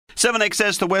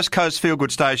7XS, the West Coast Feel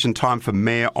Good Station, time for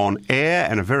Mayor on Air,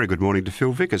 and a very good morning to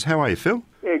Phil Vickers. How are you, Phil?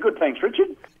 Yeah, good, thanks, Richard.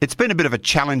 It's been a bit of a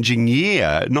challenging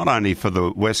year, not only for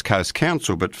the West Coast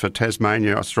Council, but for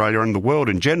Tasmania, Australia and the world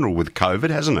in general with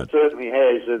COVID, hasn't it? It certainly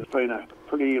has. It's been a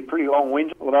pretty long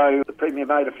winter, although the Premier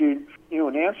made a few new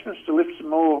announcements to lift some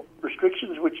more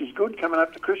restrictions, which is good, coming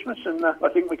up to Christmas, and I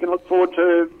think we can look forward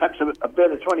to perhaps a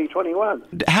better 2021.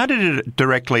 How did it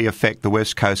directly affect the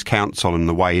West Coast Council and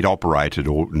the way it operated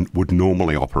or would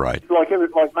normally operate? Like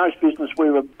most business, we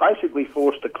were basically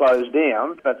forced to close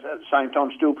down, but at the same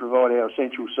time still provide our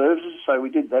essential services, so we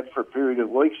did that for a period of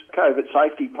weeks. COVID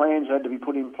safety plans had to be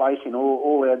put in place in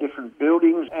all our different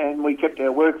buildings, and we kept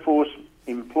our workforce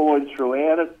employed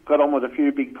throughout it, got on with a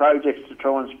few big projects to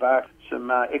try and spark some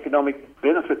economic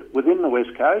benefit within the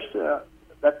West Coast.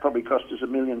 That probably cost us $1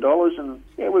 million, and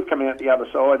we've come out the other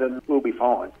side and we'll be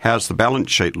fine. How's the balance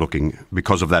sheet looking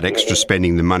because of that extra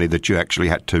spending, the money that you actually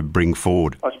had to bring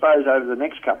forward? I suppose over the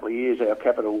next couple of years, our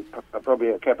capital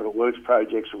works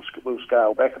projects will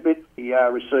scale back a bit. We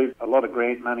received a lot of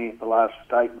grant money at the last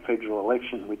state and federal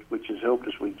election, which has helped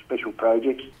us with special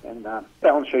projects, and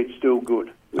balance sheet's still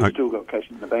good. We've still got cash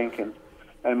in the bank,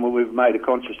 and we've made a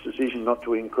conscious decision not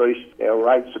to increase our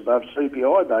rates above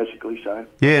CPI, basically. So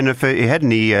yeah, and if you had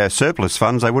any surplus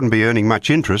funds, they wouldn't be earning much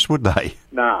interest, would they?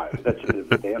 No, that's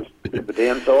a bit of a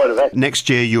downside of that. Next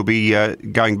year, you'll be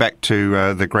going back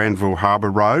to the Granville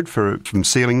Harbour Road for some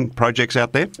sealing projects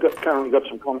out there? Currently got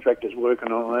some contractors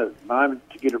working on it at the moment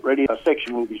to get it ready. A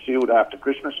section will be sealed after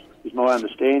Christmas, is my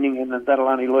understanding, and that'll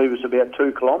only leave us about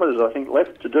 2 kilometres, I think,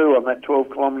 left to do on that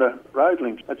 12-kilometre road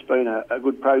link. That's been a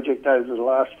good project over the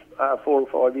last 4 or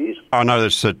 5 years. I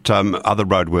noticed that other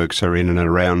roadworks are in and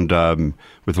around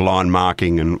with line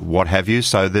marking and what have you,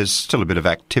 so there's still a bit of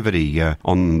activity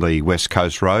on the West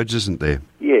Coast roads, isn't there?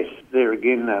 Yes, there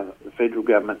again, the federal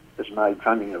government has made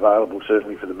funding available,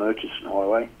 certainly for the Murchison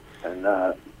Highway, and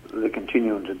they're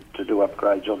continuing to do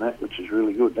upgrades on that, which is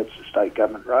really good. That's a state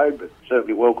government road, but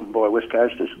certainly welcomed by West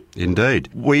Coasters. Indeed.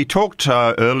 We talked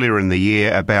earlier in the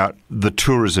year about the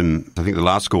tourism. I think the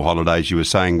last school holidays you were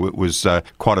saying was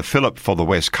quite a fillip for the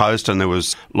West Coast, and there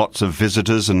was lots of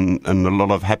visitors and a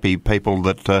lot of happy people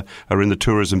that are in the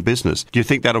tourism business. Do you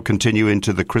think that'll continue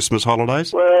into the Christmas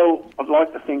holidays? Well, I'd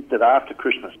like to think that after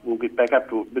Christmas we'll get back up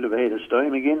to a bit of a head of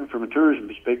steam again from a tourism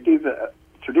perspective.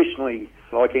 Traditionally,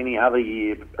 like any other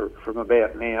year, from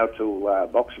about now till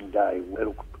Boxing Day,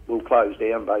 we'll close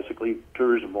down basically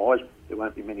tourism-wise. There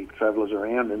won't be many travellers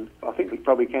around, and I think we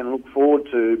probably can look forward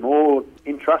to more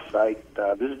intrastate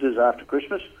visitors after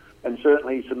Christmas, and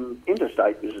certainly some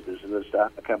interstate visitors that are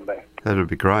starting to come back. That would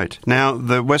be great. Now,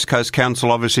 the West Coast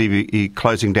Council obviously be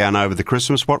closing down over the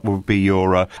Christmas. What will be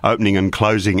your opening and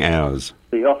closing hours?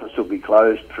 The office will be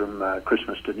closed from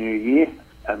Christmas to New Year,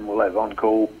 and we'll have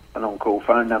an on-call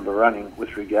phone number running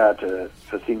with regard to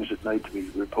for things that need to be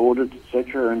reported,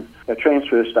 etc. And our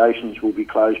transfer stations will be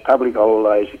closed public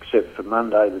holidays except for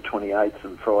Monday the 28th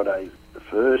and Friday the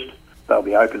 1st. They'll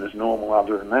be open as normal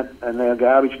other than that. And our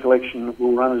garbage collection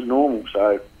will run as normal,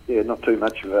 so yeah, not too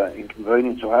much of an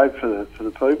inconvenience, I hope, for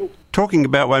the people. Talking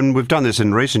about when we've done this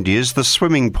in recent years, the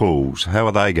swimming pools, how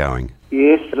are they going?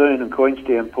 Yes, Zoon and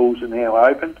Queenstown pools are now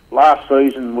open. Last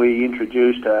season we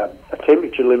introduced a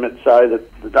temperature limit so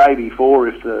that the day before,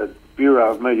 if the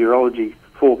Bureau of Meteorology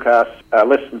forecasts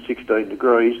less than 16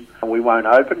 degrees, we won't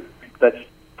open. That's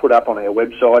put up on our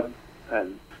website,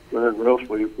 and wherever else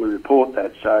we report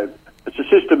that. So it's a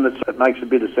system that makes a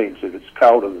bit of sense. If it's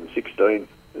colder than 16,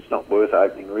 it's not worth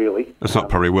opening, really. It's not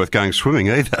probably worth going swimming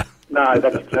either. No,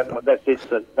 that's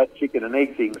that chicken and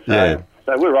egg thing. So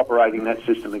we're operating that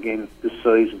system again this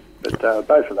season, but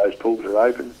both of those pools are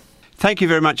open. Thank you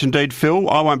very much indeed, Phil.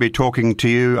 I won't be talking to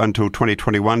you until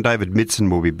 2021. David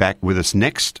Midson will be back with us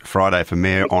next Friday for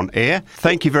Mayor on Air.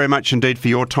 Thank you very much indeed for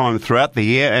your time throughout the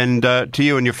year, and to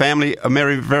you and your family, a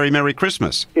very Merry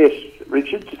Christmas. Yes,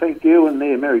 Richard, thank you, and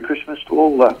Merry Christmas to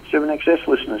all 7XS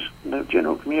listeners in the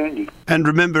general community. And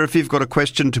remember, if you've got a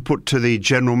question to put to the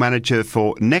General Manager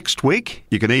for next week,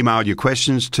 you can email your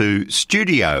questions to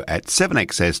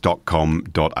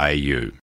studio@7xs.com.au.